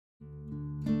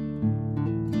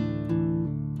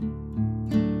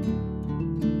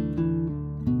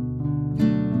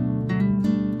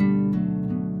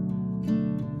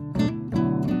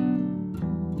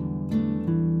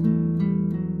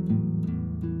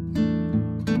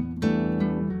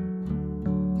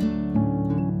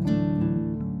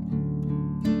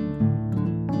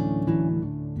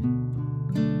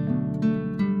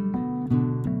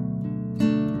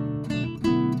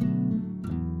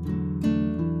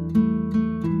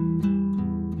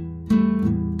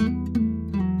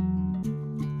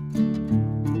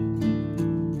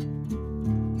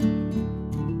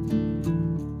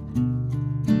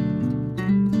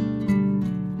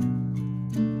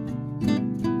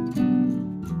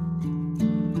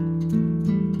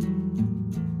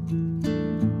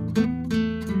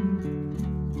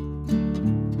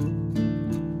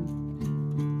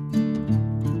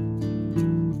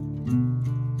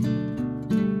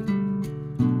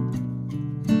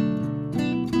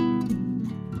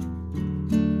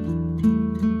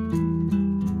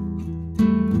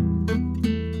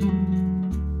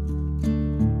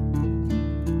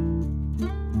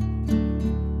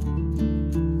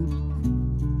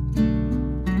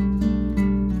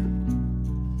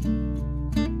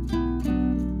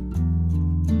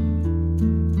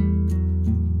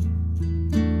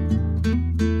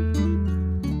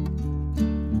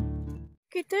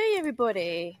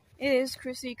everybody, it is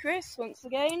Chrissy Chris once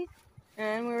again,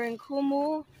 and we're in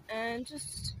Cornwall and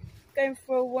just going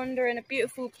for a wander in a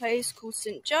beautiful place called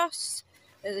St Just.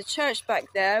 There's a church back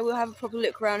there. We'll have a proper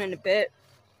look around in a bit.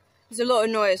 There's a lot of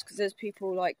noise because there's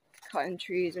people like cutting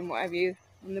trees and what have you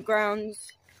on the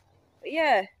grounds. But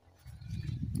yeah,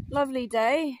 lovely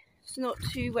day. It's not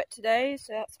too wet today,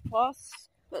 so that's a plus.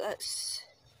 But let's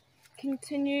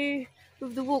continue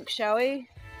with the walk, shall we?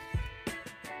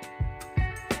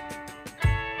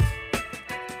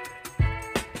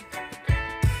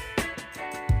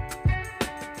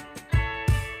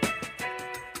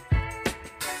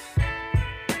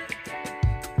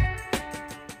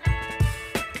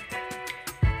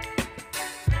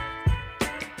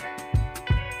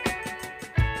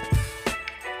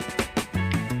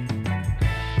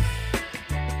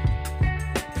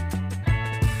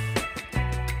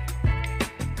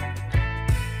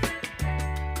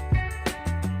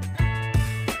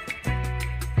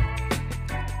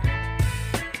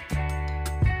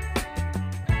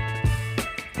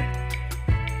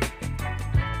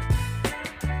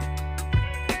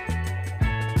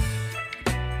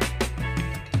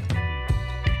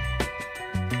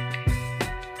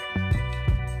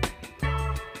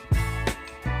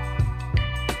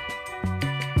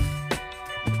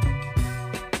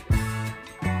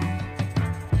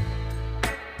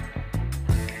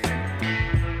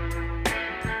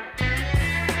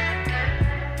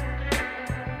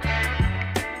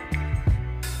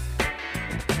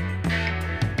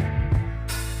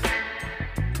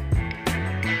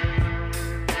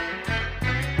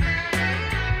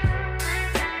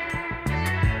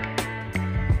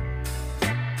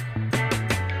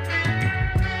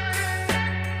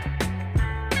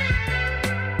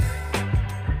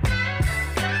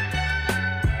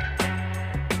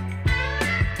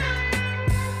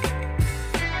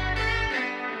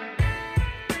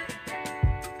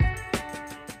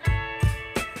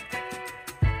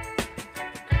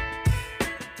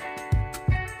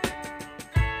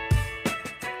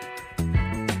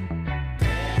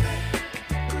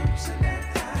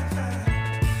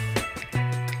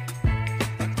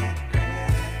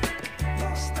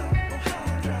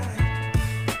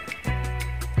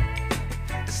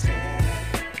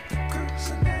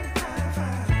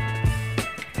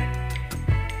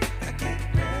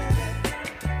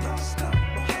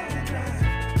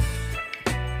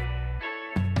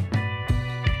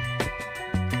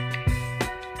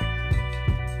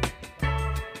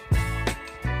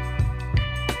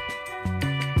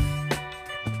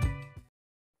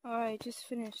 I just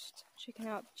finished checking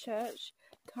out the church.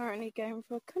 Currently going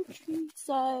for a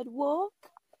countryside walk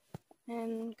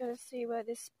and gonna see where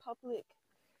this public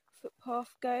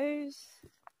footpath goes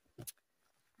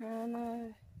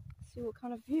and see what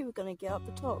kind of view we're gonna get up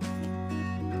the top.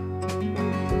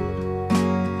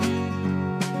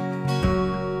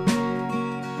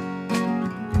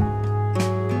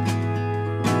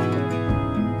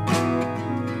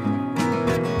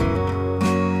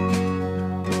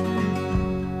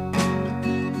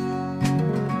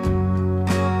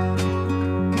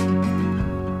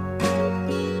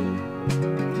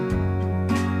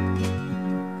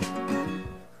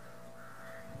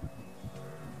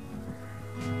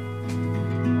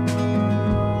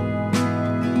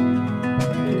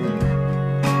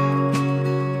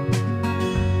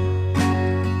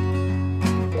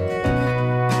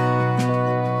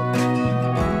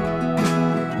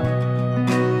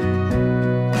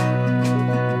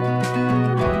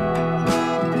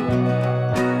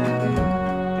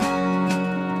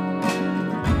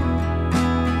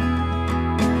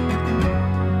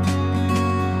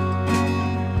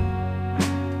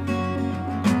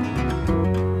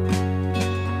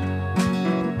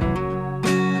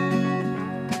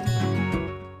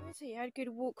 Good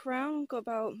walk around, got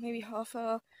about maybe half an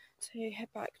hour to head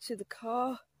back to the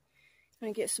car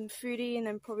and get some foodie and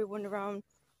then probably wander around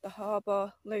the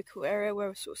harbour local area where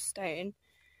we're sort of staying.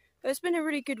 But it's been a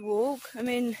really good walk. I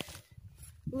mean,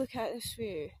 look at this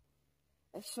view,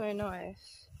 it's so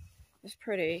nice, it's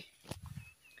pretty.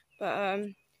 But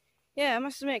yeah, I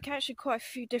must admit, catching quite a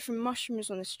few different mushrooms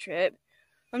on this trip.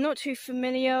 I'm not too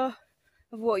familiar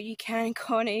with what you can and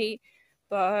can't eat,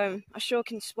 but I sure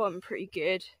can spot them pretty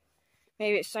good.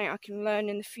 Maybe it's something I can learn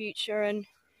in the future, and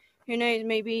who knows,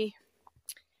 maybe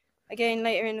again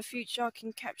later in the future I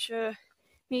can capture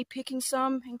me picking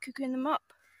some and cooking them up.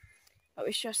 But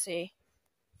we shall see.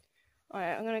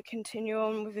 Alright, I'm going to continue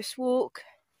on with this walk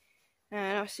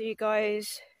and I'll see you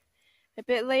guys a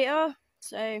bit later.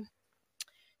 So,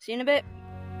 see you in a bit.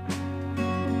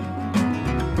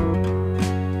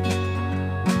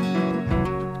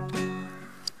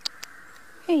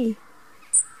 Hey.